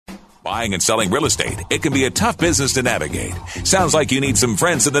Buying and selling real estate, it can be a tough business to navigate. Sounds like you need some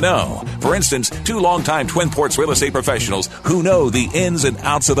friends in the know. For instance, 2 longtime Twin Ports real estate professionals who know the ins and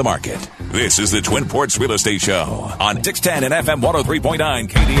outs of the market. This is the Twin Ports Real Estate Show on 610 and FM 103.9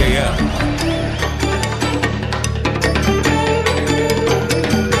 KDAL.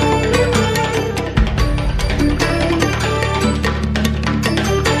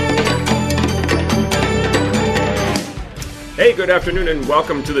 Hey, good afternoon and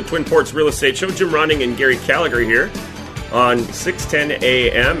welcome to the Twin Ports Real Estate Show. Jim Ronning and Gary Gallagher here on 610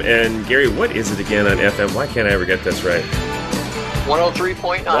 AM. And Gary, what is it again on FM? Why can't I ever get this right?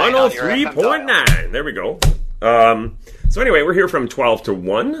 103.9. 103.9. There we go. So anyway, we're here from 12 to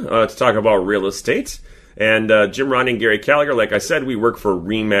 1 to talk about real estate. And Jim Ronning and Gary Gallagher, like I said, we work for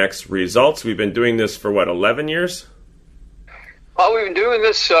RE/MAX Results. We've been doing this for, 11 years? Well, we've been doing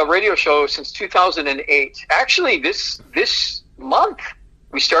this radio show since 2008. Actually, this month.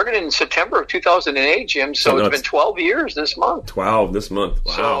 We started in September of 2008, Jim, so it's been 12 years this month. 12 this month.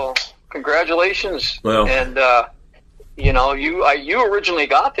 Wow. So, congratulations. Well. And, you originally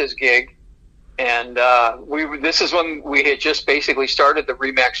got this gig, and this is when we had just basically started the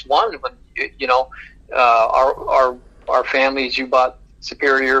RE/MAX One, when, our families, you bought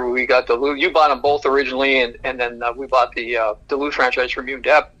Superior, we got Duluth. You bought them both originally, and then we bought the Duluth franchise from you and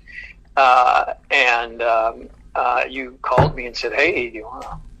Deb. You called me and said, "Hey, do you want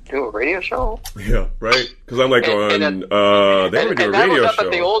to do a radio show?" Yeah, right. Because I'm like going, they want to do a radio show. And that was up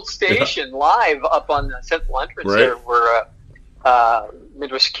at the old station, live up on the central entrance there, where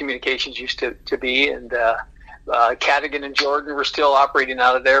Midwest Communications used to be, and Cadogan and Jordan were still operating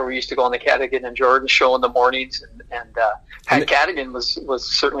out of there. We used to go on the Cadogan and Jordan show in the mornings, and Pat Cadogan was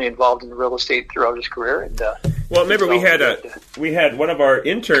certainly involved in real estate throughout his career. And well, remember we had one of our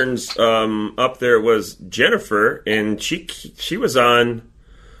interns up there was Jennifer, and she was a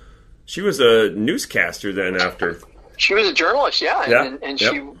newscaster then after. She was a journalist, yeah. And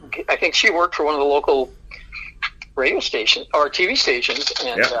I think she worked for one of the local radio stations or TV stations,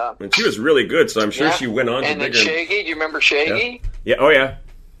 and she was really good. So I'm sure she went on. And then Shaggy, do you remember Shaggy? Yeah. Oh yeah.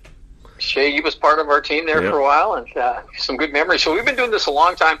 Shaggy was part of our team there for a while, and some good memories. So we've been doing this a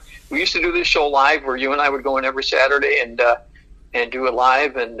long time. We used to do this show live, where you and I would go in every Saturday and do it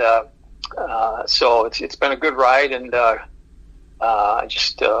live, and so it's been a good ride, and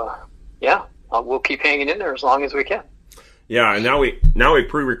we'll keep hanging in there as long as we can. Yeah, and now we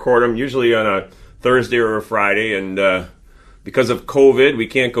pre-record them usually on a Thursday or a Friday, and because of COVID, we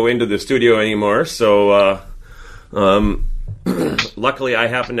can't go into the studio anymore. So luckily, I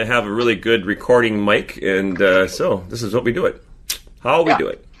happen to have a really good recording mic, and so this is what we do it. How we do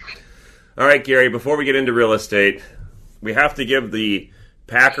it. All right, Gary, before we get into real estate, we have to give the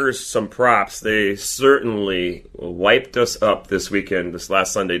Packers some props. They certainly wiped us up this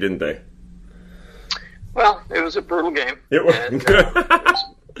last Sunday, didn't they? Well, it was a brutal game. It was.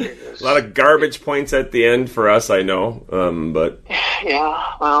 A lot of garbage points at the end for us, I know, but...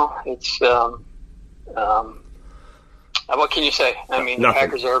 Yeah, well, it's... what can you say? I mean, the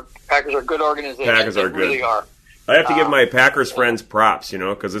Packers are a good organization. Packers are good. They really are. I have to give my Packers friends props,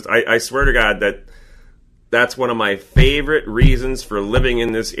 because I swear to God that's one of my favorite reasons for living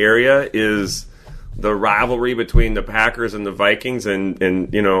in this area is the rivalry between the Packers and the Vikings, and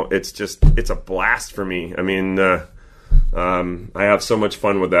it's a blast for me. I mean, I have so much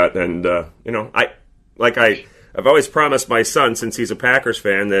fun with that, and I've always promised my son, since he's a Packers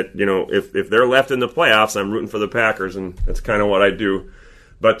fan, that if they're left in the playoffs, I'm rooting for the Packers, and that's kind of what I do.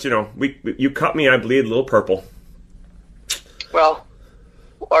 But you cut me, I bleed a little purple. Well,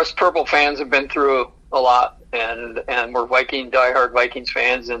 us purple fans have been through a lot, and we're diehard Vikings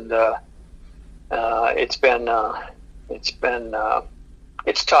fans, and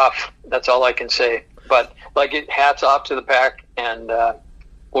it's tough. That's all I can say. But hats off to the Pack, and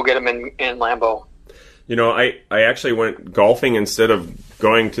we'll get them in Lambeau. I actually went golfing instead of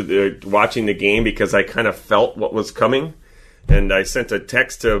going to watching the game because I kind of felt what was coming. And I sent a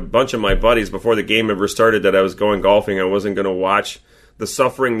text to a bunch of my buddies before the game ever started that I was going golfing. I wasn't going to watch the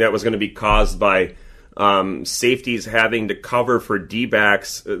suffering that was going to be caused by safeties having to cover for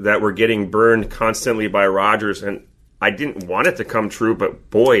D-backs that were getting burned constantly by Rodgers. And I didn't want it to come true, but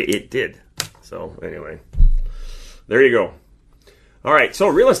boy, it did. So anyway, there you go. All right, so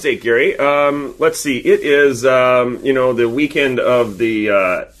real estate, Gary. Let's see. It is, the weekend of the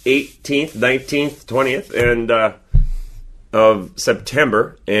 18th, 19th, 20th, and of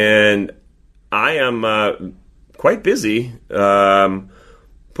September, and I am quite busy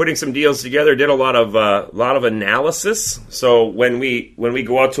putting some deals together. Did a lot of analysis. So when we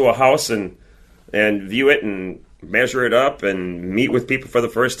go out to a house and view it and measure it up and meet with people for the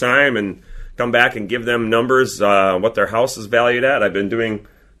first time and come back and give them numbers, what their house is valued at. I've been doing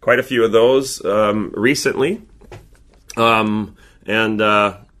quite a few of those recently. How's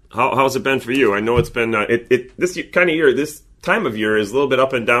it been for you? I know it's been this time of year is a little bit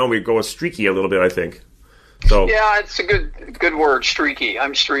up and down. We go streaky a little bit, I think. So yeah, it's a good word, streaky.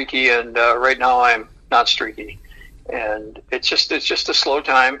 I'm streaky, and right now I'm not streaky, and it's just a slow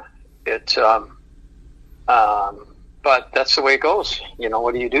time. It's but that's the way it goes.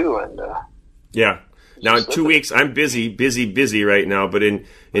 What do you do? And yeah. Now in 2 weeks, I'm busy right now. But in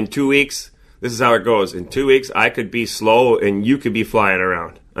 2 weeks, this is how it goes. In 2 weeks, I could be slow and you could be flying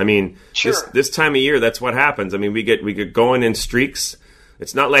around. I mean, sure. This time of year, that's what happens. I mean, we get going in streaks.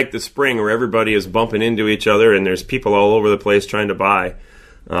 It's not like the spring where everybody is bumping into each other and there's people all over the place trying to buy.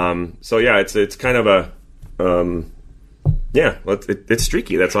 So yeah, it's kind of a it's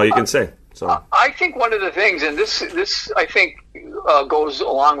streaky. That's all you can say. So I think one of the things, and this I think goes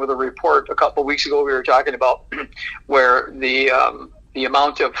along with a report a couple of weeks ago we were talking about, where the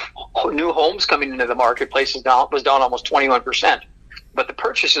amount of new homes coming into the marketplace was down almost 21%, but the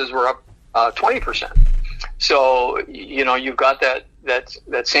purchases were up 20%. So you've got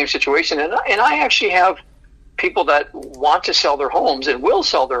that same situation, and I actually have people that want to sell their homes and will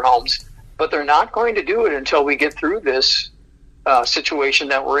sell their homes, but they're not going to do it until we get through this situation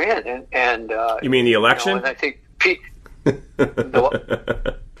that we're in. And you mean the election? And I think do you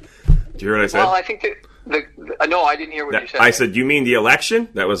hear what I said? Well, I think no, I didn't hear what you said. I said, you mean the election?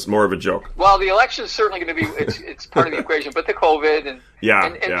 That was more of a joke. Well, the election is certainly going to be it's part of the equation, but the COVID and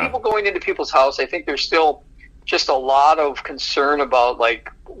people going into people's house, I think there's still just a lot of concern about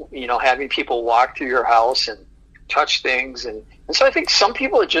having people walk through your house and touch things, and so I think some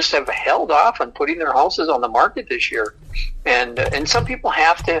people just have held off on putting their houses on the market this year, and some people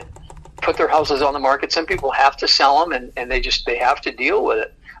have to put their houses on the market. Some people have to sell them, and they have to deal with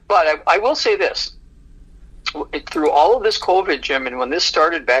it. But I will say this: through all of this COVID, Jim, and when this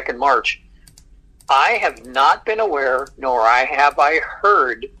started back in March, I have not been aware, nor have I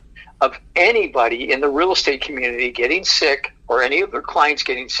heard of anybody in the real estate community getting sick or any of their clients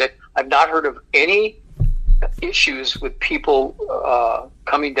getting sick. I've not heard of any issues with people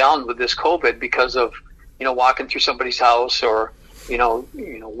coming down with this COVID because of walking through somebody's house or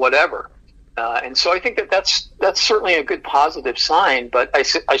whatever. And so I think that's certainly a good positive sign, but I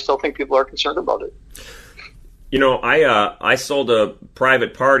still think people are concerned about it. I sold a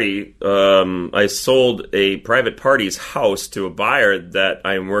private party. I sold a private party's house to a buyer that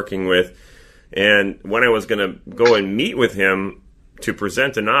I'm working with. And when I was going to go and meet with him to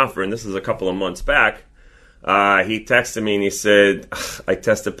present an offer, and this is a couple of months back, he texted me and he said, I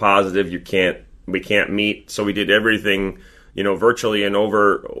tested positive. We can't meet. So we did everything, virtually and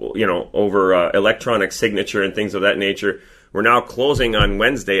over electronic signature and things of that nature. We're now closing on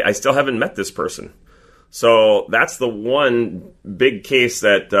Wednesday. I still haven't met this person. So that's the one big case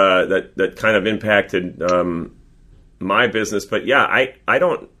that kind of impacted my business. But yeah, I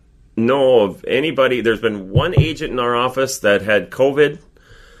don't know of anybody. There's been one agent in our office that had COVID.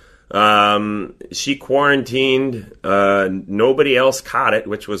 She quarantined. Nobody else caught it,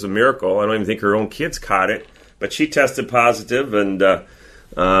 which was a miracle. I don't even think her own kids caught it. But she tested positive, and but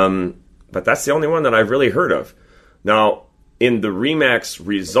that's the only one that I've really heard of. Now, in the RE/MAX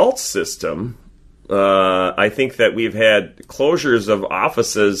results system, I think that we've had closures of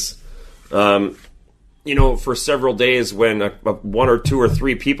offices, for several days when one or two or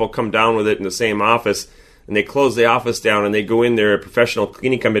three people come down with it in the same office, and they close the office down and they go in there, a professional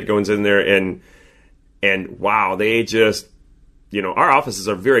cleaning company goes in there and wow, they just, our offices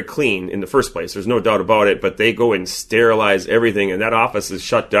are very clean in the first place. There's no doubt about it, but they go and sterilize everything, and that office is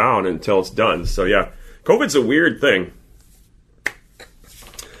shut down until it's done. So yeah, COVID's a weird thing.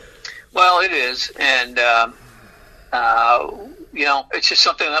 Well, it is, and it's just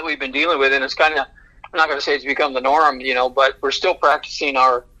something that we've been dealing with, and it's kind of, I'm not going to say it's become the norm, but we're still practicing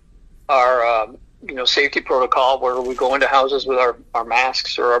our safety protocol where we go into houses with our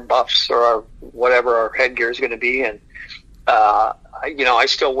masks or our buffs or our whatever our headgear is going to be, and I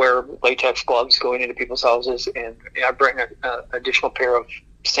still wear latex gloves going into people's houses, and I bring an additional pair of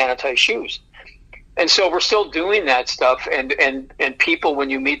sanitized shoes. And so we're still doing that stuff, and people, when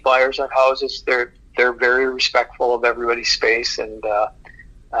you meet buyers at houses, they're very respectful of everybody's space, and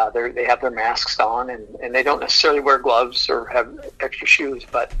they have their masks on, and they don't necessarily wear gloves or have extra shoes,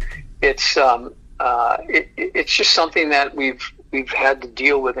 but it's just something that we've had to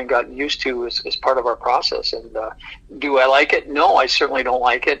deal with and gotten used to as part of our process. And do I like it? No, I certainly don't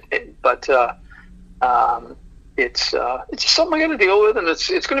like it. But it's just something I got to deal with, and it's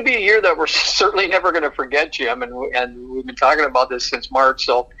going to be a year that we're certainly never going to forget, Jim. And we've been talking about this since March,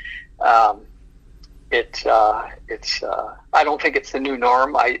 so I don't think it's the new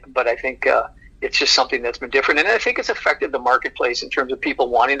norm. But I think it's just something that's been different, and I think it's affected the marketplace in terms of people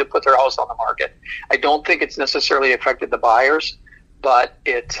wanting to put their house on the market. I don't think it's necessarily affected the buyers, but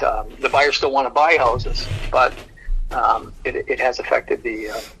the buyers still want to buy houses, but it has affected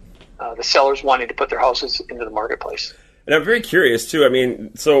the sellers wanting to put their houses into the marketplace. And I'm very curious, too. I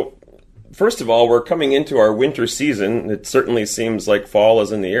mean, so first of all, we're coming into our winter season. It certainly seems like fall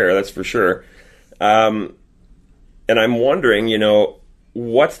is in the air, that's for sure. And I'm wondering,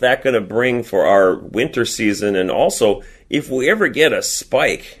 what's that going to bring for our winter season? And also, if we ever get a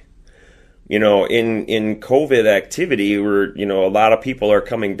spike, in COVID activity where, a lot of people are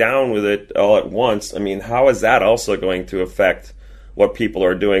coming down with it all at once, I mean, how is that also going to affect what people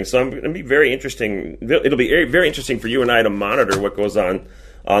are doing? So it'll be very interesting. It'll be very interesting for you and I to monitor what goes on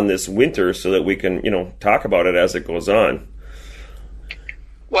this winter so that we can, talk about it as it goes on.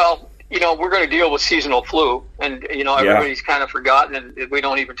 Well, we're going to deal with seasonal flu, and, everybody's kind of forgotten, and we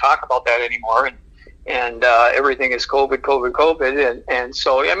don't even talk about that anymore. And everything is COVID. And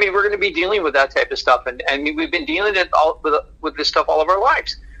so, I mean, we're going to be dealing with that type of stuff. And we've been dealing with this stuff all of our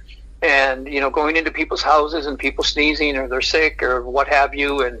lives. And, going into people's houses and people sneezing or they're sick or what have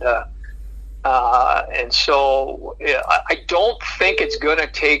you. And so I don't think it's going to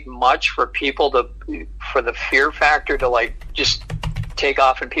take much for people for the fear factor to just take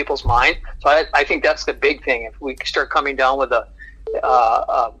off in people's mind. So I think that's the big thing. If we start coming down with a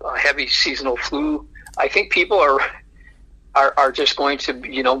heavy seasonal flu, I think people are just going to,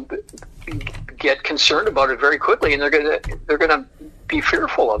 get concerned about it very quickly, and they're going to be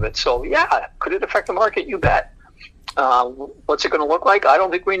fearful of it. So yeah, could it affect the market? You bet. What's it going to look like? I don't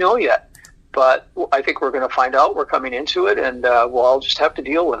think we know yet, but I think we're going to find out. We're coming into it, and we'll all just have to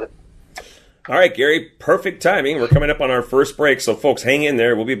deal with it. All right, Gary, perfect timing. We're coming up on our first break, so folks, hang in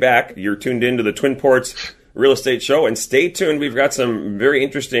there. We'll be back. You're tuned into the Twin Ports Real Estate Show, and stay tuned. We've got some very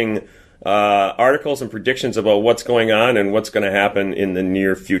interesting articles and predictions about what's going on and what's going to happen in the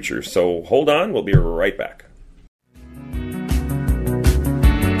near future. So hold on. We'll be right back.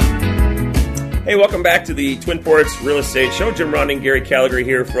 Hey, welcome back to the Twin Ports Real Estate Show. Jim Ronding, Gary Calgary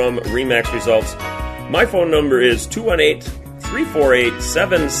here from RE/MAX Results. My phone number is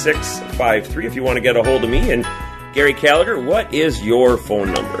 218-348-7653 if you want to get a hold of me. And Gary Calgary, what is your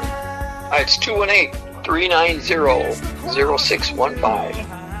phone number? It's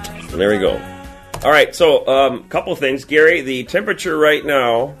 218-390-0615. There we go. All right, so a couple of things. Gary, the temperature right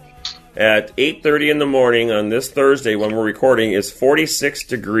now at 8:30 in the morning on this Thursday when we're recording is 46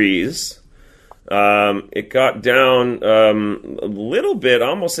 degrees. It got down a little bit,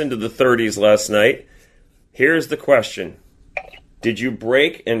 almost into the 30s last night. Here's the question. Did you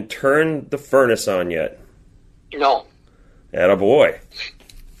break and turn the furnace on yet? No. Attaboy.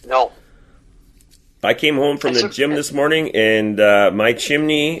 No. I came home from the gym this morning, and my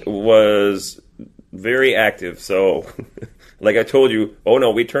chimney was very active. So, like I told you, oh no,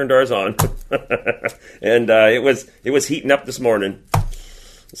 we turned ours on, and it was heating up this morning.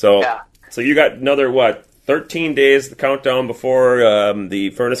 So, yeah. So you got another 13 days the countdown before the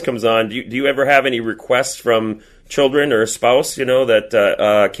furnace comes on. Do you ever have any requests from children or a spouse?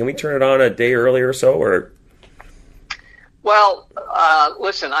 That can we turn it on a day early or so? Or well,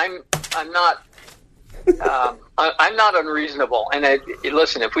 listen, I'm not. I'm not unreasonable, and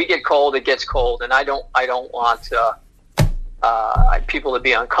listen. If we get cold, it gets cold, and I don't want people to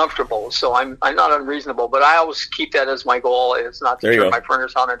be uncomfortable. So I'm not unreasonable, but I always keep that as my goal. Is not to turn my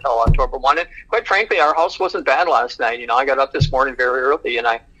furnace on until October 1. And quite frankly, our house wasn't bad last night. I got up this morning very early, and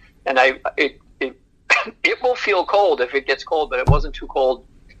it will feel cold if it gets cold, but it wasn't too cold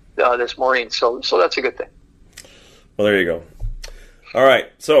this morning. So that's a good thing. Well, there you go. All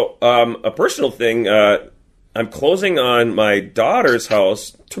right, so a personal thing, I'm closing on my daughter's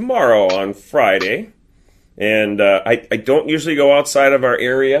house tomorrow on Friday, and I don't usually go outside of our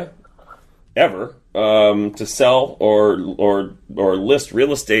area ever to sell or list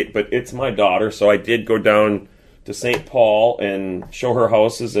real estate, but it's my daughter, so I did go down to St. Paul and show her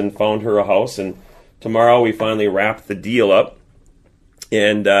houses and found her a house, and tomorrow we finally wrapped the deal up,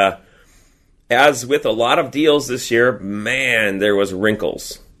 and as with a lot of deals this year, man, there was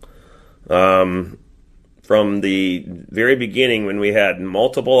wrinkles. From the very beginning when we had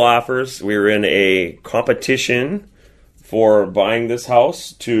multiple offers, we were in a competition for buying this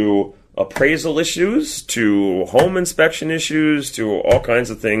house, to appraisal issues, to home inspection issues, to all kinds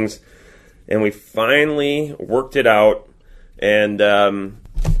of things. And we finally worked it out. And,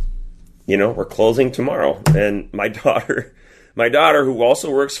 we're closing tomorrow. And my daughter, who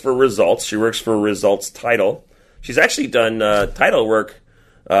also works for Results, she works for Results Title. She's actually done title work.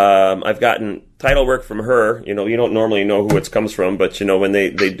 I've gotten title work from her. You don't normally know who it comes from, but when they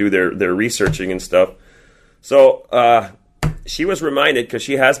do their researching and stuff. So she was reminded, because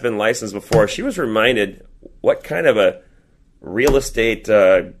she has been licensed before, she was reminded what kind of a real estate,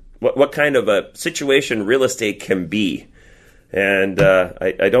 what kind of a situation real estate can be. And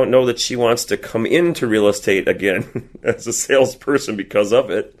I don't know that she wants to come into real estate again as a salesperson because of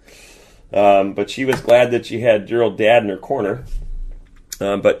it. But she was glad that she had your old dad in her corner.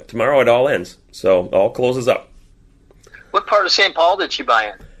 But tomorrow it all ends, so all closes up. What part of St. Paul did she buy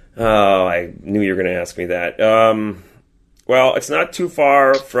in? Oh, I knew you were going to ask me that. Well, it's not too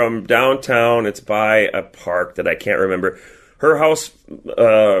far from downtown. It's by a park that I can't remember. Her house,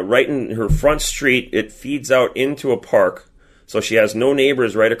 right in her front street, it feeds out into a park. So she has no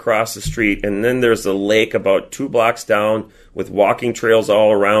neighbors right across the street. And then there's a lake about 2 blocks down with walking trails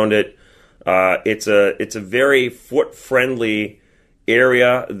all around it. It's a very foot-friendly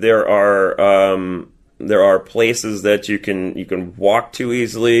area. There are places that you can walk to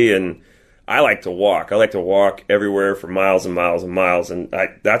easily, and I like to walk. I like to walk everywhere for miles and miles and miles, and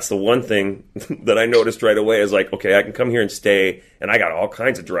that's the one thing that I noticed right away is like, okay, I can come here and stay, and I got all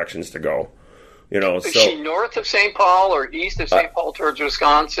kinds of directions to go. Is she north of St. Paul or east of St. Paul towards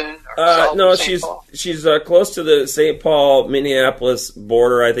Wisconsin? Or south no, of St. Paul? she's close to the St. Paul Minneapolis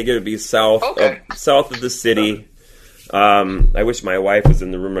border. I think it would be south of the city. I wish my wife was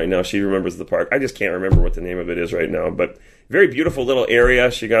in the room right now. She remembers the park. I just can't remember what the name of it is right now. But very beautiful little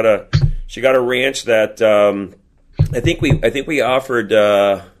area. She got a ranch that I think we offered.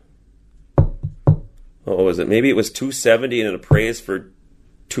 What was it? Maybe it was $270 and it appraised for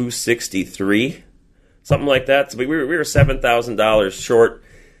 $263, something like that. So we were $7,000 short.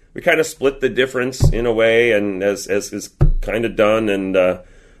 We kind of split the difference in a way, and as is kind of done, and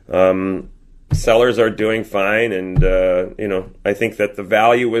sellers are doing fine, and I think that the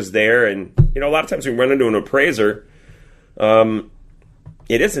value was there. And a lot of times we run into an appraiser,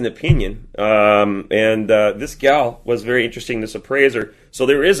 it is an opinion, and this gal was very interesting, this appraiser. So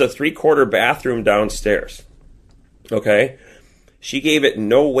there is a 3/4 bathroom downstairs. Okay. She gave it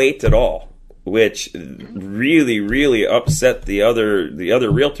no weight at all, which really, really upset the other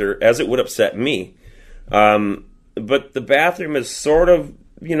realtor, as it would upset me. But the bathroom is sort of,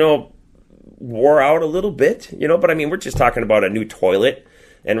 wore out a little bit, But I mean, we're just talking about a new toilet,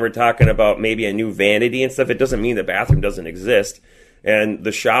 and we're talking about maybe a new vanity and stuff. It doesn't mean the bathroom doesn't exist, and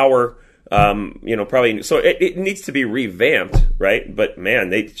the shower, probably. So it needs to be revamped, right? But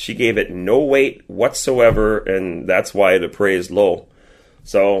man, she gave it no weight whatsoever, and that's why it appraised low.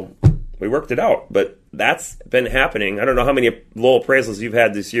 So we worked it out, but that's been happening. I don't know how many low appraisals you've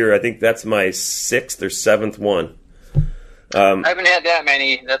had this year. I think that's my 6th or 7th one. I haven't had that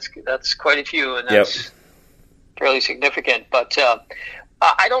many. That's quite a few, and that's fairly significant. But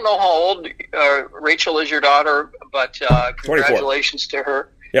I don't know how old Rachel is, your daughter, but congratulations 24. To her.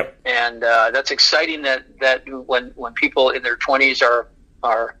 Yep. And that's exciting that when people in their 20s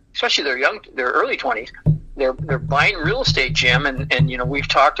are especially their early 20s, they're buying real estate, Jim, and we've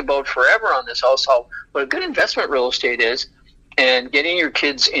talked about forever on this house what a good investment real estate is, and getting your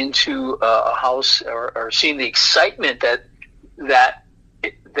kids into a house or seeing the excitement that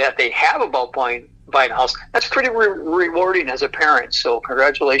they have about buying a house. That's pretty rewarding as a parent. So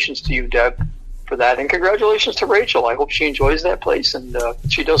congratulations to you, Deb, for that, and congratulations to Rachel. I hope she enjoys that place and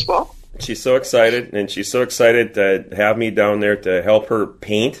she does well. She's so excited, and she's so excited to have me down there to help her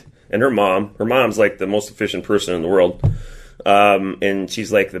paint. And her mom's like the most efficient person in the world, and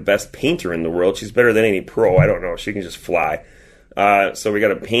she's like the best painter in the world. She's better than any pro. I don't know. She can just fly. So we got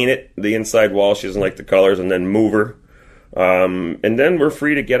to paint the inside wall. She doesn't like the colors, and then move her, and then we're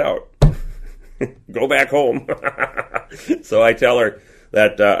free to get out, go back home. So I tell her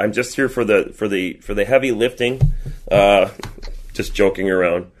that I'm just here for the heavy lifting, just joking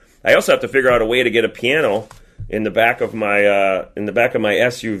around. I also have to figure out a way to get a piano in the back of my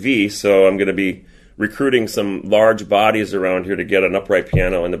SUV, so I'm going to be recruiting some large bodies around here to get an upright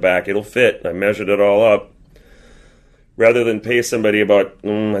piano in the back. It'll fit. I measured it all up. Rather than pay somebody about,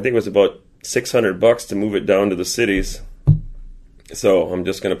 I think it was about $600 to move it down to the cities. So I'm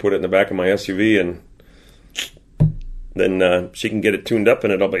just going to put it in the back of my SUV, and then she can get it tuned up,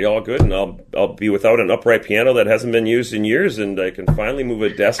 and it'll be all good, and I'll be without an upright piano that hasn't been used in years, and I can finally move a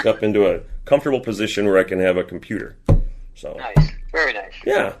desk up into a comfortable position where I can have a computer. So nice, very nice.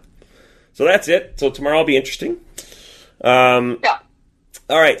 Yeah. So that's it. So tomorrow will be interesting. Yeah.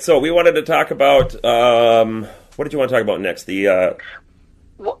 All right. So we wanted to talk about what did you want to talk about next?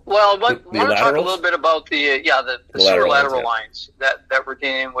 Well, I want to talk a little bit about the sewer lateral lines that we're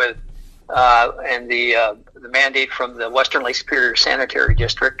dealing with, and the mandate from the Western Lake Superior Sanitary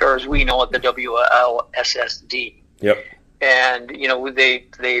District, or as we know it, the WLSSD. Yep. And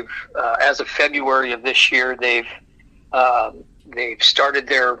they've as of February of this year, they've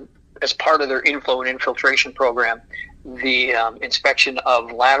started as part of their inflow and infiltration program, the inspection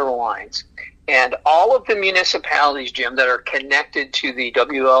of lateral lines. And all of the municipalities, Jim, that are connected to the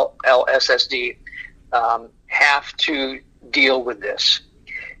WLSSD have to deal with this.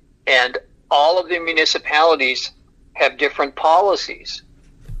 And all of the municipalities have different policies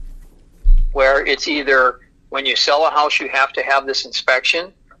where it's either when you sell a house, you have to have this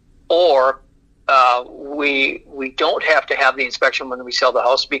inspection, or we don't have to have the inspection when we sell the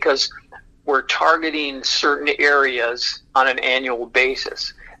house because we're targeting certain areas on an annual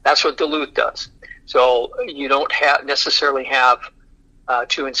basis. That's what Duluth does. So you don't necessarily have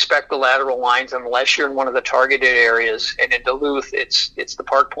to inspect the lateral lines unless you're in one of the targeted areas. And in Duluth, it's the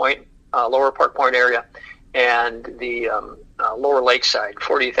Park Point, Lower Park Point area, and the Lower Lakeside,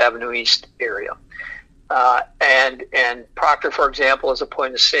 40th Avenue East area. And Proctor, for example, is a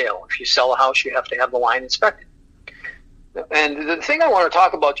point of sale. If you sell a house, you have to have the line inspected. And the thing I want to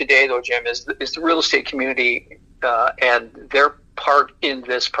talk about today, though, Jim, is the real estate community and their part in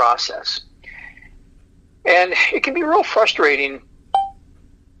this process. And it can be real frustrating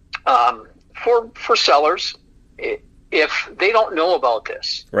for sellers if they don't know about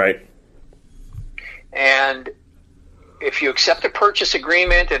this. Right. And if you accept a purchase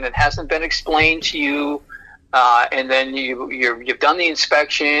agreement and it hasn't been explained to you, and then you've done the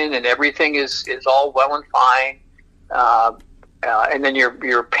inspection and everything is all well and fine, and then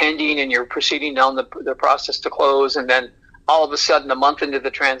you're pending and you're proceeding down the process to close, and then all of a sudden, a month into the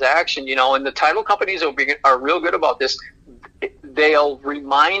transaction, and the title companies are real good about this. They'll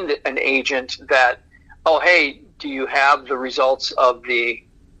remind an agent that, oh, hey, do you have the results of the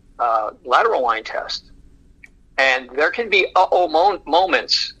lateral line test? And there can be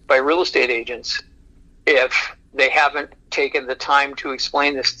moments by real estate agents if they haven't taken the time to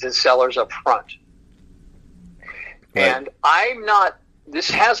explain this to sellers up front. Right. And this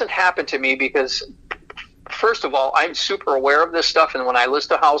hasn't happened to me because, first of all, I'm super aware of this stuff, and when I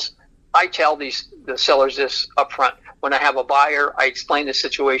list a house, I tell the sellers this up front. When I have a buyer, I explain the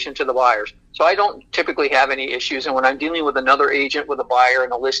situation to the buyers. So I don't typically have any issues, and when I'm dealing with another agent with a buyer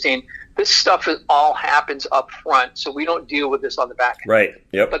and a listing, this stuff all happens up front, so we don't deal with this on the back end. Right,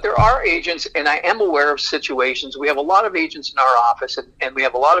 yep. But there are agents, and I am aware of situations. We have a lot of agents in our office, and we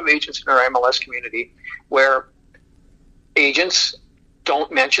have a lot of agents in our MLS community where agents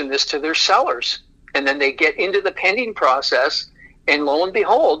don't mention this to their sellers. And then they get into the pending process, and lo and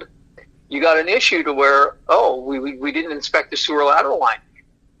behold, you got an issue to where, we didn't inspect the sewer lateral line.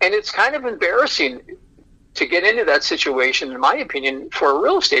 And it's kind of embarrassing to get into that situation, in my opinion, for a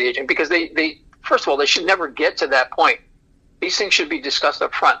real estate agent, because they first of all, they should never get to that point. These things should be discussed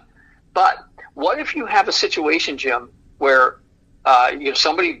up front. But what if you have a situation, Jim, where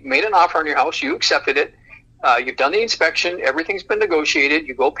somebody made an offer on your house, you accepted it, you've done the inspection, everything's been negotiated,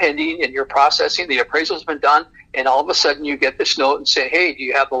 you go pending and you're processing, the appraisal's been done, and all of a sudden you get this note and say, hey, do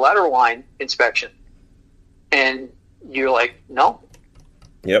you have the lateral line inspection? And you're like, no.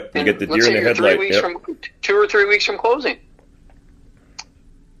 Yep, you get the deer in the headlight. 2 or 3 weeks from closing.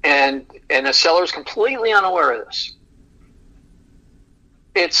 And the seller's completely unaware of this.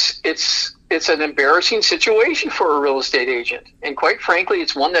 It's an embarrassing situation for a real estate agent. And quite frankly,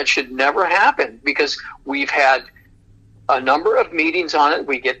 it's one that should never happen because we've had a number of meetings on it.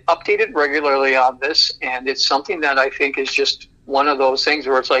 We get updated regularly on this, and it's something that I think is just one of those things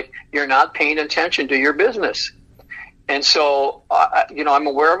where it's like you're not paying attention to your business. And so, I'm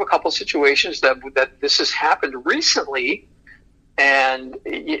aware of a couple of situations that this has happened recently, and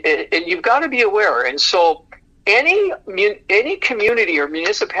you've got to be aware. And so any community or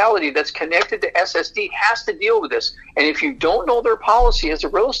municipality that's connected to SSD has to deal with this. And if you don't know their policy as a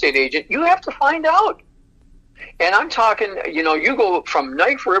real estate agent, you have to find out. And I'm talking, you go from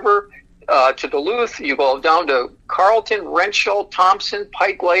Knife River to Duluth, you go down to Carlton, Wrenshall, Thompson,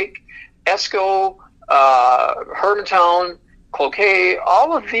 Pike Lake, Esco, Hermantown, Cloquet,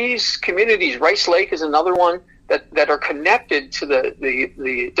 all of these communities. Rice Lake is another one that are connected to the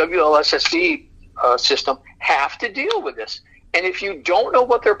WLSSD system, have to deal with this. And if you don't know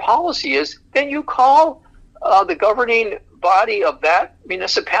what their policy is, then you call the governing body of that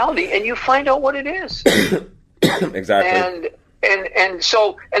municipality and you find out what it is. Exactly.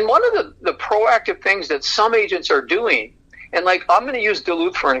 And one of the proactive things that some agents are doing, and like I'm going to use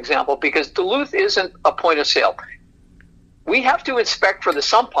Duluth for an example because Duluth isn't a point of sale. we have to inspect for the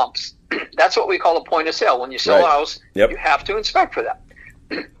sump pumps. That's what we call a point of sale. When you sell a house, you have to inspect for that.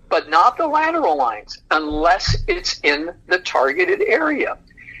 But not the lateral lines unless it's in the targeted area.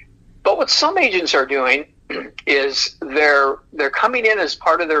 But what some agents are doing is they're coming in as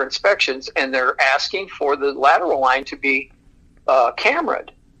part of their inspections, and they're asking for the lateral line to be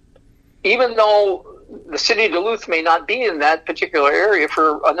cameraed, even though the city of Duluth may not be in that particular area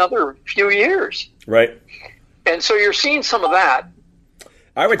for another few years. Right. And so you're seeing some of that.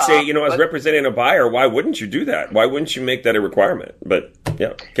 I would say, as representing a buyer, why wouldn't you do that? Why wouldn't you make that a requirement? But,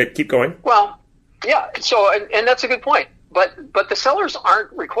 yeah, keep going. Well, yeah, so, and that's a good point. But the sellers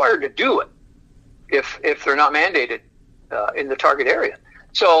aren't required to do it if they're not mandated in the target area.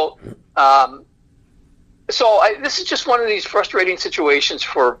 So, this is just one of these frustrating situations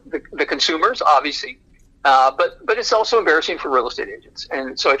for the consumers, obviously, but it's also embarrassing for real estate agents.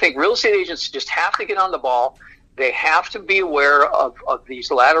 And so I think real estate agents just have to get on the ball. They have to be aware of these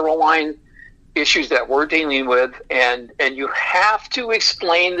lateral line issues that we're dealing with, and you have to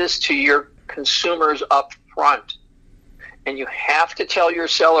explain this to your consumers up front. And you have to tell your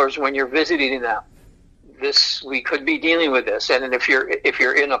sellers when you're visiting them, we could be dealing with this. And if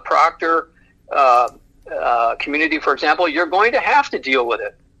you're in a Proctor community, for example, you're going to have to deal with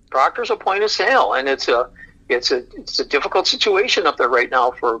it. Proctor's a point of sale, and it's a difficult situation up there right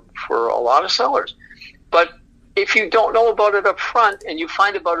now for a lot of sellers. But if you don't know about it up front and you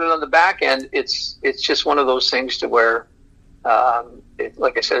find about it on the back end, it's just one of those things to where,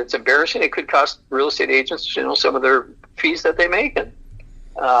 like I said, it's embarrassing. It could cost real estate agents, some of their fees that they make, and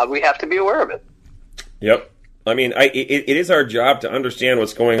we have to be aware of it. Yep. I mean, it is our job to understand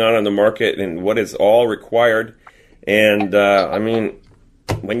what's going on in the market and what is all required. And,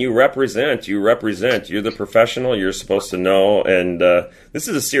 when you represent. You're the professional. You're supposed to know. And this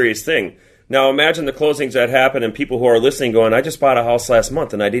is a serious thing. Now, imagine the closings that happen and people who are listening going, I just bought a house last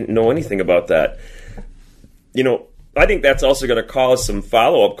month and I didn't know anything about that. I think that's also going to cause some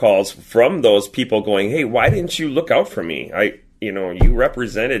follow-up calls from those people going, hey, why didn't you look out for me? You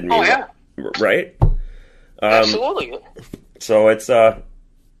represented me. Oh, yeah. Right? Absolutely. So it's,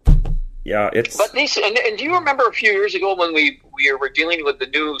 it's... But these, and do you remember a few years ago when we were dealing with the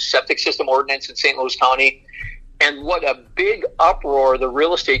new septic system ordinance in St. Louis County, and what a big uproar the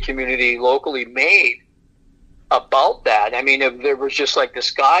real estate community locally made about that? I mean, there was just like, the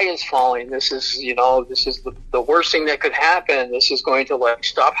sky is falling. This is the worst thing that could happen. This is going to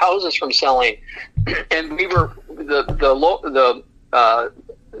stop houses from selling. And we were the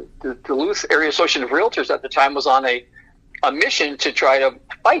Duluth Area Association of Realtors at the time was on a mission to try to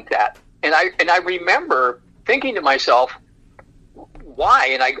fight that. And I remember thinking to myself,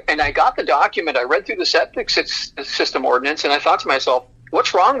 why? And I got the document. I read through the septic system ordinance, and I thought to myself,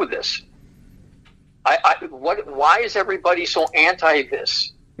 what's wrong with this? Why is everybody so anti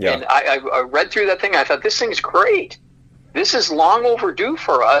this? Yeah. And I read through that thing. I thought, this thing's great. This is long overdue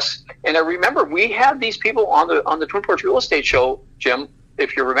for us. And I remember we had these people on the Twin Ports Real Estate Show, Jim,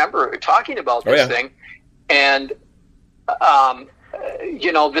 if you remember, talking about this thing. And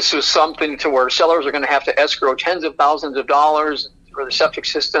this was something to where sellers are going to have to escrow tens of thousands of dollars for the septic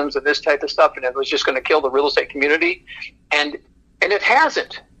systems and this type of stuff, and it was just going to kill the real estate community. And it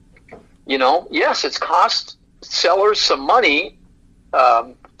hasn't. Yes, it's cost sellers some money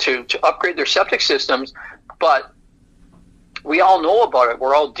to upgrade their septic systems, but we all know about it.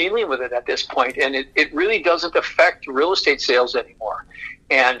 We're all dealing with it at this point, and it really doesn't affect real estate sales anymore.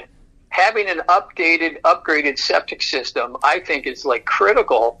 And having an upgraded septic system, I think, is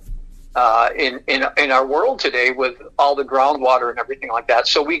critical in our world today with all the groundwater and everything like that.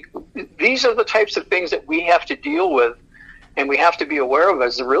 So these are the types of things that we have to deal with, and we have to be aware of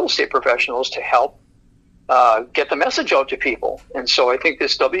as the real estate professionals to help get the message out to people. And so I think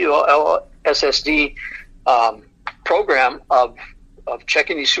this WLSSD program of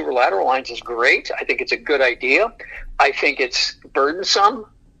checking these sewer lateral lines is great. I think it's a good idea. I think it's burdensome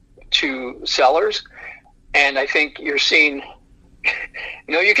to sellers, and I think you're seeing,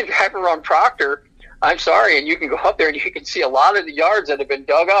 you can drive around Proctor, I'm sorry, and you can go up there and you can see a lot of the yards that have been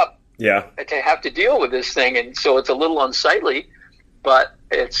dug up to have to deal with this thing. And so it's a little unsightly, but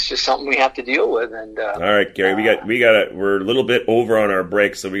it's just something we have to deal with. And all right, Gary, we're a little bit over on our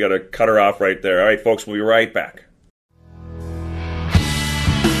break, so we got to cut her off right there. All right, folks, we'll be right back.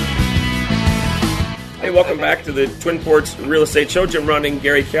 Hey, welcome back to the Twin Ports Real Estate Show. Jim Ronding,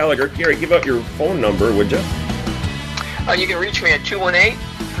 Gary Gallagher. Gary, give out your phone number, would you? You can reach me at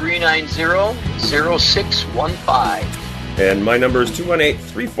 218-390-0615. And my number is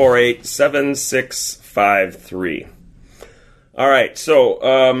 218-348-7653. All right, so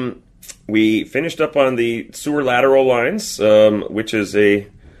we finished up on the sewer lateral lines, which is a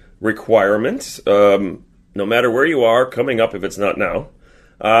requirement, no matter where you are, coming up if it's not now.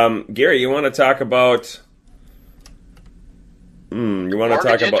 Gary, you want to talk about...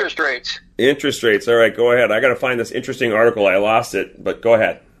 interest rates. Interest rates. All right, go ahead. I got to find this interesting article. I lost it, but go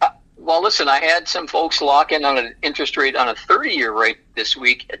ahead. Well, listen, I had some folks lock in on an interest rate on a 30-year rate this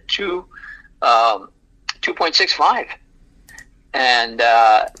week at 2.65. And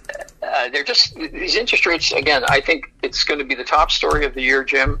they're just, these interest rates, again, I think it's going to be the top story of the year,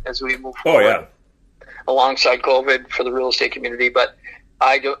 Jim, as we move forward alongside COVID for the real estate community. But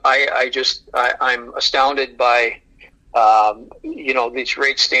I'm astounded by, these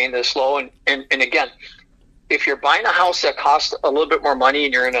rates staying this low. And again, if you're buying a house that costs a little bit more money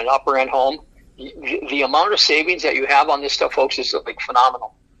and you're in an upper end home, the amount of savings that you have on this stuff, folks, is like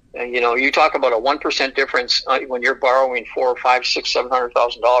phenomenal. And, you talk about a 1% difference when you're borrowing $400,000, $500,000, $600,000,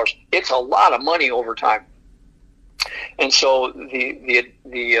 $700,000. It's a lot of money over time. And so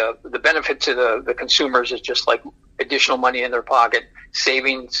the benefit to the consumers is just like additional money in their pocket,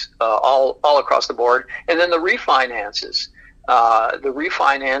 savings all across the board, and then the refinances. The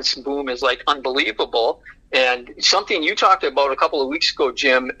refinance boom is like unbelievable. And something you talked about a couple of weeks ago,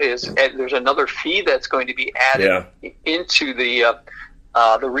 Jim, is there's another fee that's going to be added into the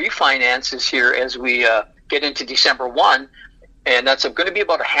refinances here as we get into December 1, and that's going to be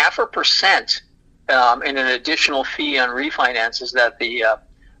about 0.5% and an additional fee on refinances that the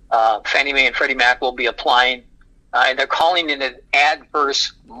Fannie Mae and Freddie Mac will be applying, and they're calling it an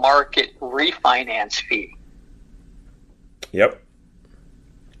adverse market refinance fee. Yep.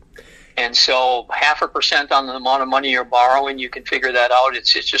 And so 0.5% on the amount of money you're borrowing, you can figure that out.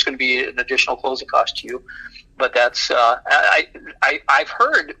 It's just going to be an additional closing cost to you. But that's I've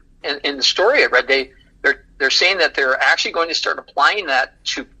heard in the story I read they're saying that they're actually going to start applying that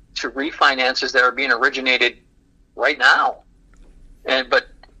to refinances that are being originated right now. But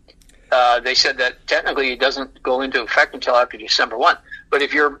they said that technically it doesn't go into effect until after December 1. But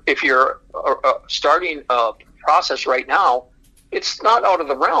if you're starting a process right now, it's not out of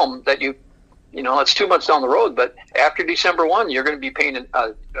the realm that it's 2 months down the road. But after December 1, you're going to be paying a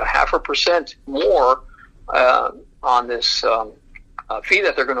 0.5% more on this fee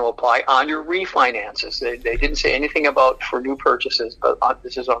that they're going to apply on your refinances. They didn't say anything about for new purchases, but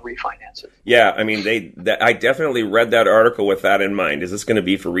this is on refinances. Yeah, I mean, I definitely read that article with that in mind. Is this going to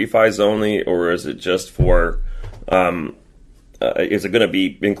be for refis only, or is it just for? Is it going to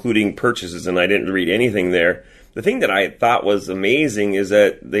be including purchases? And I didn't read anything there. The thing that I thought was amazing is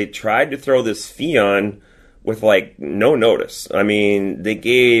that they tried to throw this fee on with like no notice. I mean, they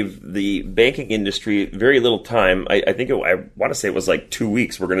gave the banking industry very little time. I want to say it was like 2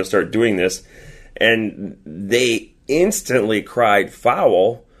 weeks. We're going to start doing this. And they instantly cried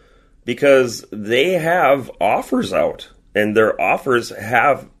foul because they have offers out, and their offers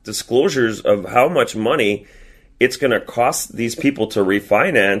have disclosures of how much money it's going to cost these people to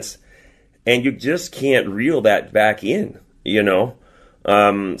refinance. And you just can't reel that back in,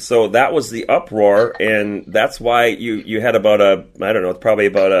 So that was the uproar, and that's why you had about probably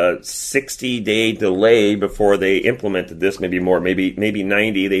about a 60-day delay before they implemented this, maybe more, maybe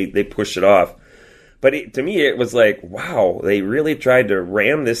 90. They pushed it off. But to me, it was like, wow, they really tried to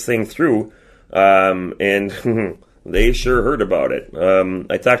ram this thing through, and they sure heard about it.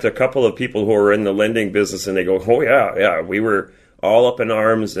 I talked to a couple of people who are in the lending business, and they go, oh, yeah, we were all up in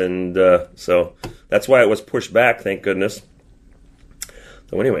arms, and so that's why it was pushed back, thank goodness.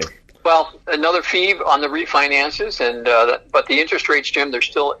 So anyway. Well, another fee on the refinances, and but the interest rates, Jim, they're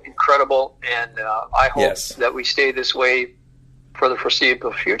still incredible, and I hope that we stay this way for the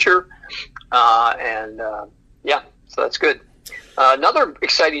foreseeable future. So that's good. Another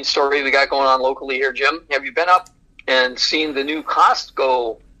exciting story we got going on locally here, Jim. Have you been up and seen the new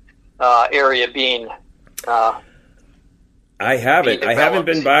Costco area being I haven't. I haven't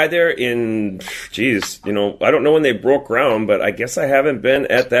been by there in, I don't know when they broke ground, but I guess I haven't been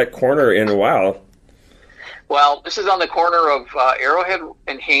at that corner in a while. Well, this is on the corner of Arrowhead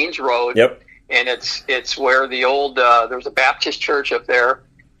and Haynes Road. Yep. And it's where the old, there's a Baptist church up there.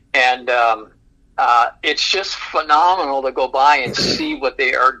 And it's just phenomenal to go by and see what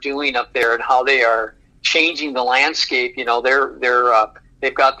they are doing up there and how they are changing the landscape.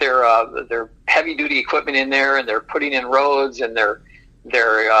 They've got their heavy duty equipment in there, and they're putting in roads, and they're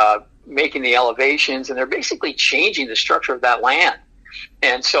making the elevations, and they're basically changing the structure of that land.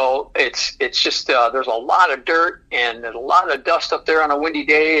 And so it's just there's a lot of dirt and there's a lot of dust up there on a windy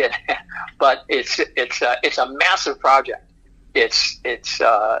day, but it's a massive project. It's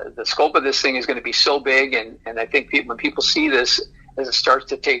the scope of this thing is going to be so big, and I think when people see this as it starts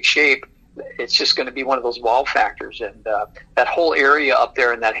to take shape, it's just going to be one of those wow factors. And that whole area up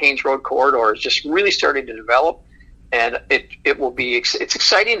there in that Haines Road corridor is just really starting to develop. And it will be, it's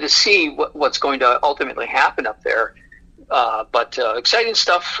exciting to see what's going to ultimately happen up there. But exciting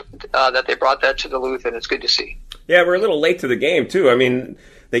stuff that they brought that to Duluth, and it's good to see. Yeah, we're a little late to the game, too. I mean,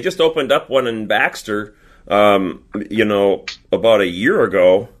 they just opened up one in Baxter, about a year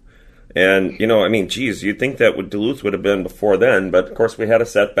ago. And, geez, you'd think that Duluth would have been before then. But, of course, we had a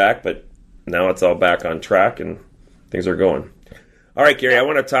setback, but now it's all back on track and things are going. All right, Gary, I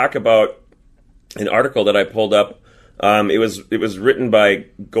want to talk about an article that I pulled up. It was written by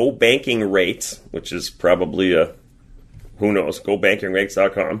Go Banking Rates, which is probably who knows,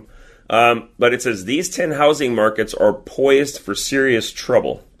 GoBankingRates.com. But it says, these 10 housing markets are poised for serious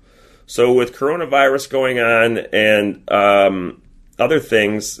trouble. So with coronavirus going on and other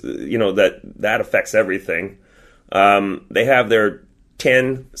things, that affects everything, they have their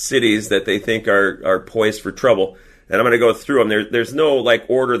 10 cities that they think are poised for trouble. And I'm going to go through them. There's no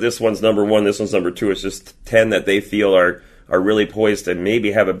order, this one's number 1, this one's number 2. It's just 10 that they feel are really poised to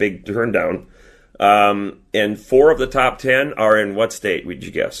maybe have a big turn down. And 4 of the top 10 are in what state, would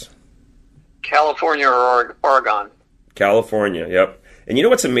you guess? California or Oregon. California, yep. And you know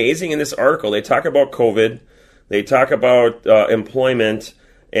what's amazing in this article? They talk about COVID, they talk about employment,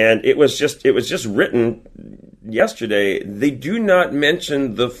 and it was just written yesterday. They do not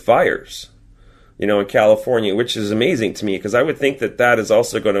mention the fires, in California, which is amazing to me, because I would think that is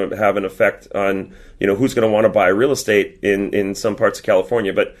also going to have an effect on, who's going to want to buy real estate in some parts of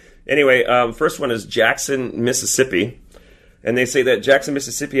California. But anyway, first one is Jackson, Mississippi. And they say that Jackson,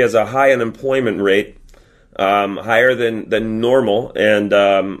 Mississippi has a high unemployment rate, higher than normal, and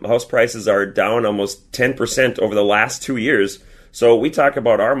house prices are down almost 10% over the last 2 years. So we talk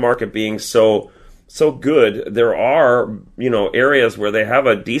about our market being so good. There are, areas where they have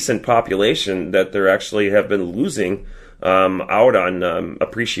a decent population that they actually have been losing out on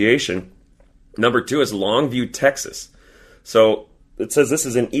appreciation. Number 2 is Longview, Texas. So it says this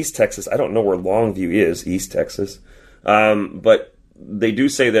is in East Texas. I don't know where Longview is, East Texas. But they do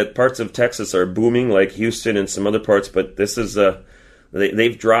say that parts of Texas are booming, like Houston and some other parts, but this is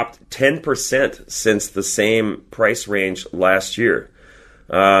they've dropped 10% since the same price range last year.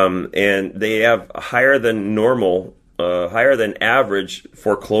 And they have higher than average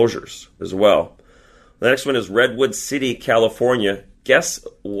foreclosures as well. The next one is Redwood City, California. Guess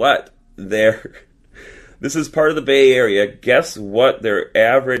what? This is part of the Bay Area. Guess what their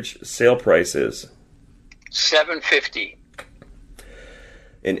average sale price is? $750.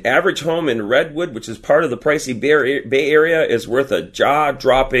 An average home in Redwood, which is part of the pricey Bay Area, is worth a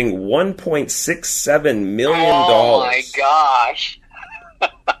jaw-dropping $1.67 million. Oh my gosh.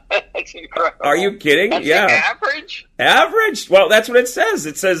 That's incredible. Are you kidding? That's yeah. The average? Average? Well, that's what it says.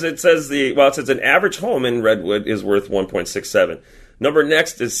 It says an average home in Redwood is worth 1.67. Number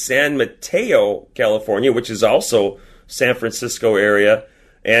next is San Mateo, California, which is also San Francisco area.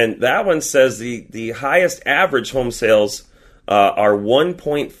 And that one says the highest average home sales are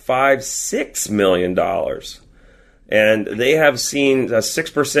 $1.56 million. And they have seen a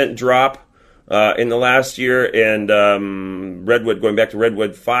 6% drop in the last year, and Redwood, going back to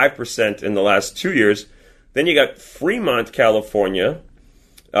Redwood, 5% in the last 2 years. Then you got Fremont, California.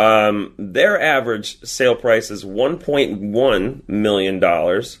 Their average sale price is $1.1 million,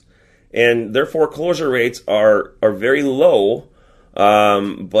 and their foreclosure rates are very low.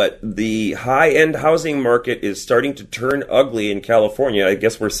 But the high-end housing market is starting to turn ugly in California. I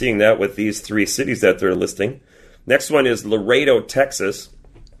guess we're seeing that with these 3 cities that they're listing. Next one is Laredo, Texas.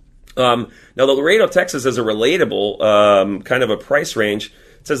 Now, the Laredo, Texas is a relatable kind of a price range.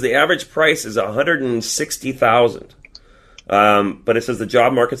 It says the average price is $160,000. But it says the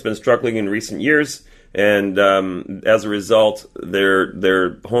job market's been struggling in recent years, and as a result,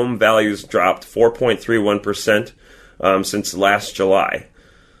 their home values dropped 4.31%. Since last July.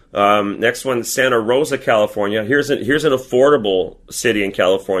 Next one, Santa Rosa, California. Here's an affordable city in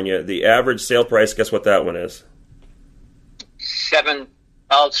California. The average sale price, guess what that one is?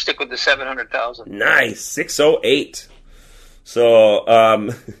 I'll stick with the 700,000. Nice, 608. So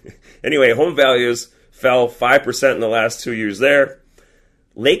anyway, home values fell 5% in the last 2 years there.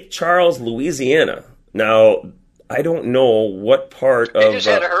 Lake Charles, Louisiana. Now, I don't know what part of... They just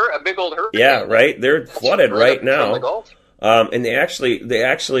had a big old hurricane. Yeah, right? They're flooded right now. And they say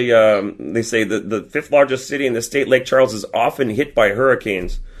that the 5th largest city in the state, Lake Charles, is often hit by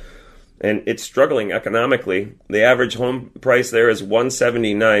hurricanes. And it's struggling economically. The average home price there is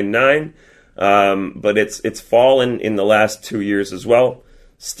 $179,900, but it's fallen in the last 2 years as well.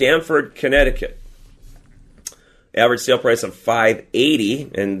 Stamford, Connecticut. average sale price of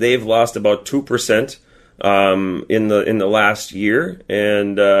 $580, and they've lost about 2% in the last year.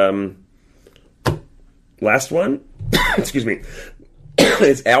 And last one, excuse me,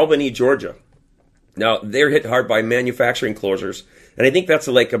 is Albany, Georgia. Now, they're hit hard by manufacturing closures, and I think that's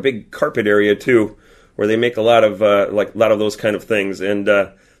like a big carpet area too, where they make a lot of those kind of things. And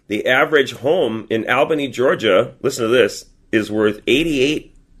the average home in Albany, Georgia, listen to this, is worth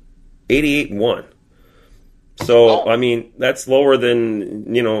 $88,100. So, I mean, that's lower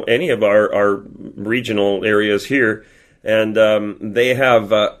than, any of our regional areas here. And they have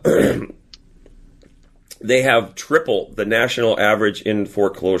they have triple the national average in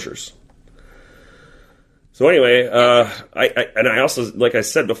foreclosures. So anyway, I also, like I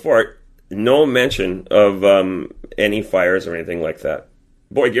said before, no mention of any fires or anything like that.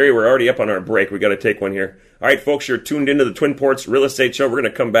 Boy, Gary, we're already up on our break. We got to take one here. All right, folks, you're tuned into the Twin Ports Real Estate Show. We're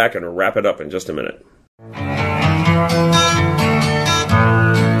going to come back and wrap it up in just a minute.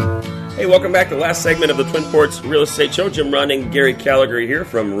 Hey, welcome back to the last segment of the Twin Ports Real Estate Show. Jim Ronding, Gary Calgary here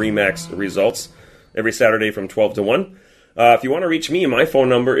from RE/MAX Results, every Saturday from 12 to 1. If you want to reach me, my phone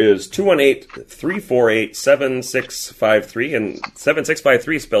number is 218-348-7653, and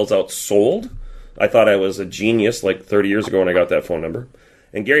 7653 spells out sold. I thought I was a genius like 30 years ago when I got that phone number.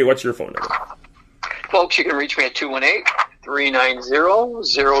 And Gary, what's your phone number? Folks, you can reach me at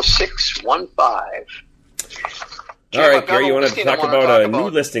 218-390-0615. All right, Gary, you want to talk about a new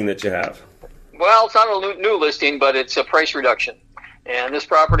listing that you have? Well, it's not a new listing, but it's a price reduction. And this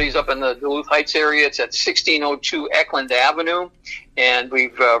property is up in the Duluth Heights area. It's at 1602 Eckland Avenue, and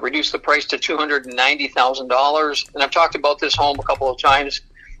we've reduced the price to $290,000. And I've talked about this home a couple of times.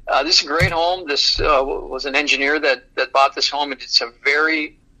 This is a great home. This was an engineer that bought this home and did some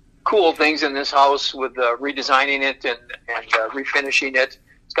very cool things in this house with redesigning it and refinishing it.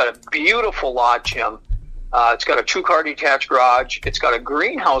 It's got a beautiful lot, Jim. It's got a 2-car detached garage. It's got a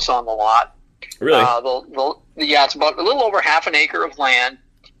greenhouse on the lot. Really? Yeah, it's about a little over half an acre of land.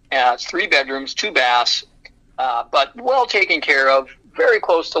 It's 3 bedrooms, 2 baths, but well taken care of. Very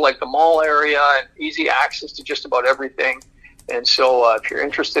close to like the mall area and easy access to just about everything. And so if you're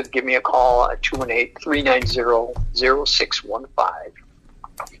interested, give me a call at 218-390-0615.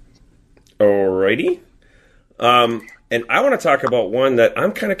 Alrighty. And I want to talk about one that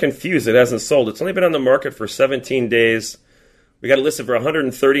I'm kind of confused. It hasn't sold. It's only been on the market for 17 days. We got it listed for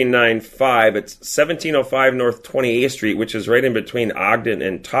 $139,500. It's 1705 North 28th Street, which is right in between Ogden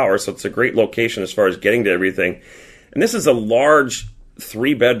and Tower. So it's a great location as far as getting to everything. And this is a large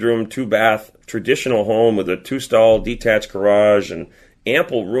 3-bedroom, 2-bath traditional home with a 2-stall detached garage and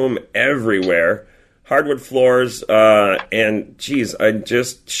ample room everywhere. Hardwood floors. And geez, I'm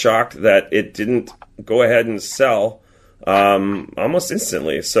just shocked that it didn't go ahead and sell almost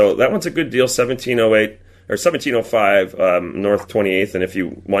instantly. So that one's a good deal, 1705 North 28th. And if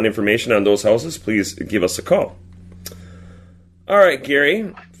you want information on those houses, please give us a call. All right,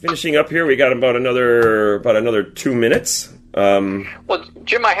 Gary, finishing up here, we got about another 2 minutes. Well,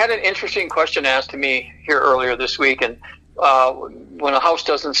 Jim, I had an interesting question asked to me here earlier this week, and when a house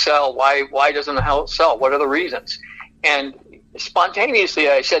doesn't sell, why doesn't the house sell? What are the reasons? And spontaneously,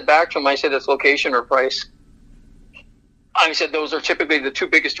 I said back to him, I said it's location or price. I said those are typically the 2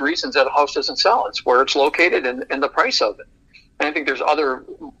 biggest reasons that a house doesn't sell. It's where it's located and the price of it. And I think there's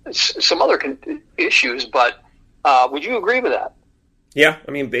some other issues, but would you agree with that? Yeah,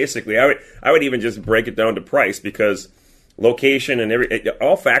 I mean, basically, I would even just break it down to price, because location and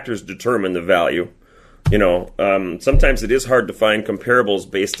all factors determine the value. Sometimes it is hard to find comparables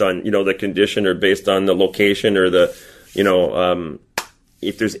based on the condition or based on the location or the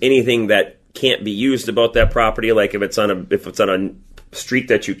if there's anything that can't be used about that property, like if it's on a street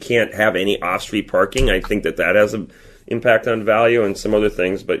that you can't have any off-street parking. I think that has an impact on value and some other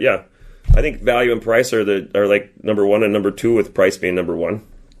things. But yeah, I think value and price are like number 1 and number 2, with price being number 1.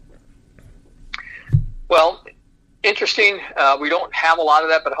 Well, interesting. We don't have a lot of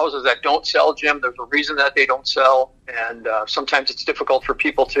that, but houses that don't sell, Jim, there's a reason that they don't sell, and sometimes it's difficult for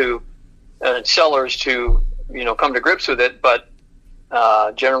people sellers to come to grips with it. But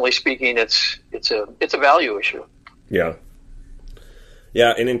generally speaking, it's a value issue. Yeah.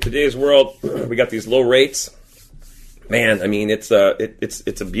 And in today's world, we got these low rates. Man, I mean, it's a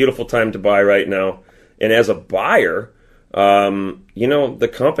beautiful time to buy right now. And as a buyer, the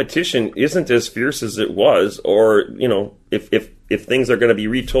competition isn't as fierce as it was, or if things are going to be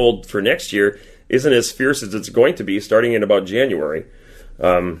retold for next year, isn't as fierce as it's going to be starting in about January.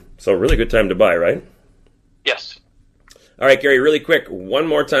 So really good time to buy, right? Yes. All right, Gary, really quick, one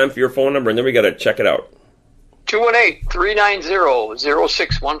more time for your phone number, and then we got to check it out.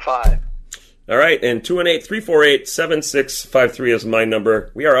 218-390-0615. All right, and 218-348-7653 is my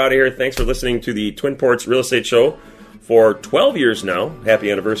number. We are out of here. Thanks for listening to the Twin Ports Real Estate Show for 12 years now.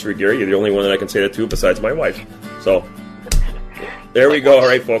 Happy anniversary, Gary. You're the only one that I can say that to besides my wife. So, there we go. All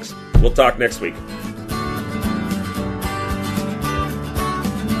right, folks. We'll talk next week.